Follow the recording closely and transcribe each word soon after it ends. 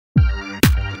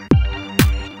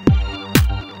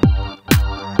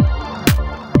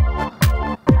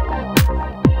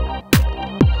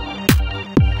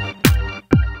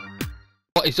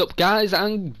What is up, guys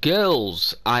and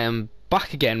girls? I am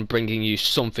back again, bringing you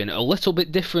something a little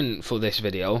bit different for this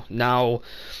video. Now,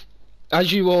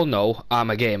 as you all know, I'm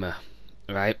a gamer,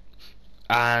 right?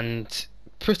 And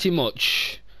pretty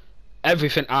much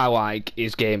everything I like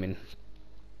is gaming.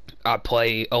 I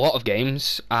play a lot of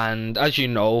games, and as you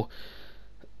know,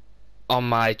 on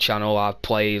my channel I've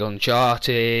played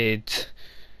Uncharted,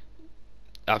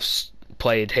 I've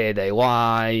played Here They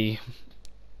Lie,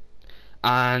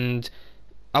 and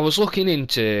I was looking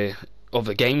into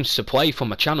other games to play for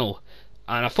my channel,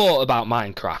 and I thought about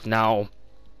Minecraft. Now,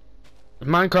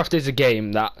 Minecraft is a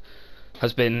game that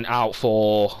has been out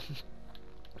for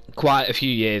quite a few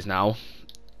years now,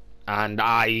 and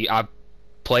I've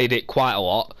played it quite a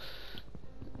lot.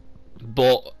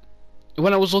 But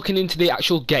when I was looking into the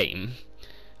actual game,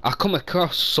 I come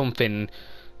across something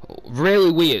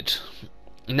really weird.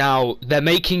 Now, they're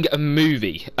making a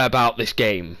movie about this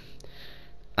game,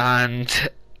 and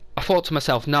I thought to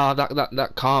myself, nah,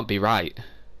 that can't be right.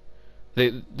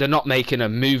 They're not making a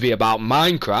movie about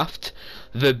Minecraft.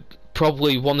 They're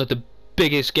probably one of the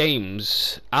biggest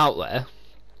games out there.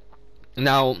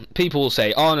 Now, people will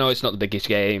say, oh no, it's not the biggest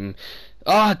game.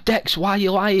 Oh, Dex, why are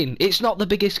you lying? It's not the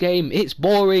biggest game. It's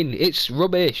boring. It's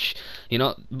rubbish. You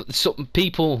know, some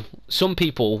people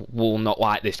will not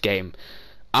like this game.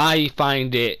 I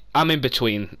find it, I'm in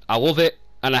between. I love it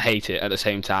and I hate it at the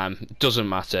same time. Doesn't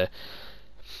matter.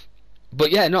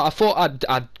 But yeah, no, I thought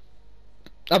I'd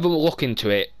have a look into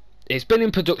it. It's been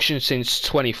in production since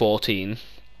 2014.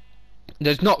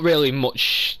 There's not really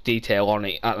much detail on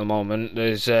it at the moment.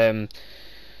 There's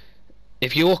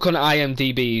if you look on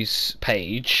IMDb's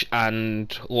page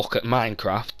and look at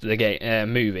Minecraft, the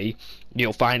game movie,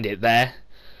 you'll find it there.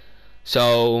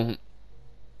 So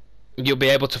you'll be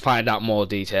able to find out more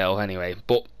detail anyway.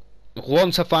 But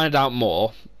once I find out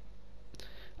more,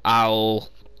 I'll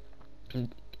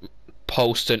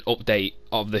post an update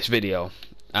of this video,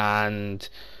 and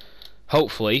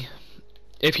hopefully,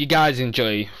 if you guys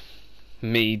enjoy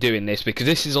me doing this, because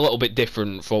this is a little bit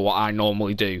different for what I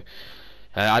normally do.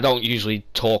 I don't usually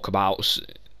talk about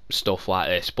stuff like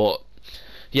this, but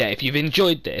yeah, if you've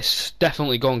enjoyed this,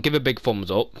 definitely go and give a big thumbs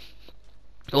up.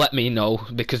 Let me know,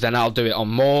 because then I'll do it on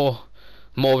more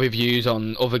reviews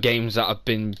on other games that have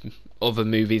been, other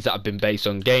movies that have been based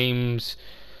on games.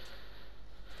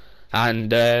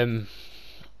 And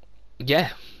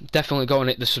yeah, definitely go and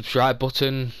hit the subscribe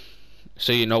button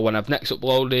so you know when I've next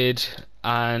uploaded.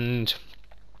 And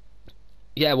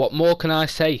yeah, what more can I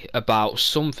say about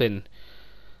something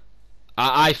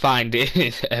I find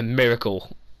it a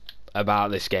miracle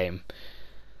about this game,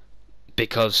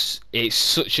 because it's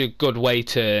such a good way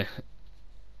to,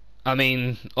 I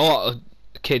mean, a lot of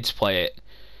kids play it,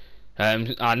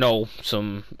 I know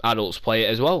some adults play it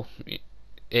as well.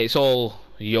 It's all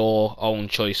your own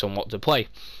choice on what to play.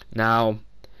 Now,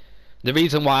 the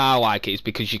reason why I like it is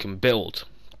because you can build.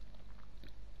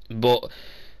 But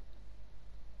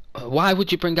why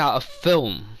would you bring out a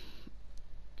film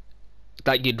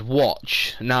that you'd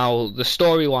watch? Now, the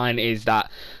storyline is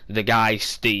that the guy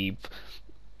Steve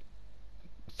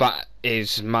that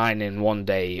is mining one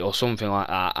day or something like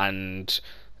that, and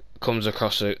comes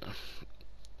across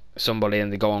somebody,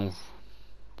 and they go on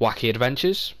wacky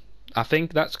adventures. I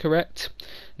think that's correct.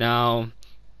 Now,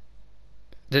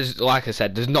 there's, like I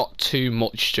said, there's not too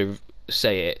much to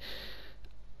say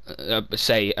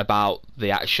about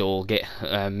the actual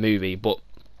movie, but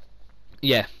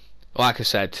yeah, like I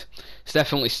said,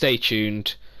 definitely stay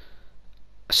tuned.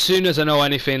 As soon as I know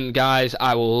anything, guys,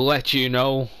 I will let you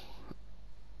know.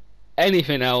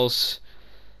 Anything else,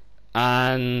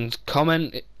 and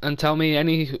comment and tell me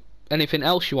anything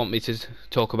else you want me to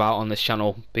talk about on this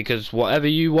channel, because whatever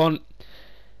you want,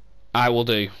 I will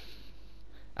do.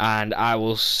 And I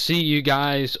will see you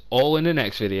guys all in the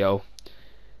next video.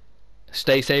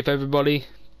 Stay safe, everybody.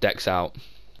 Dex out.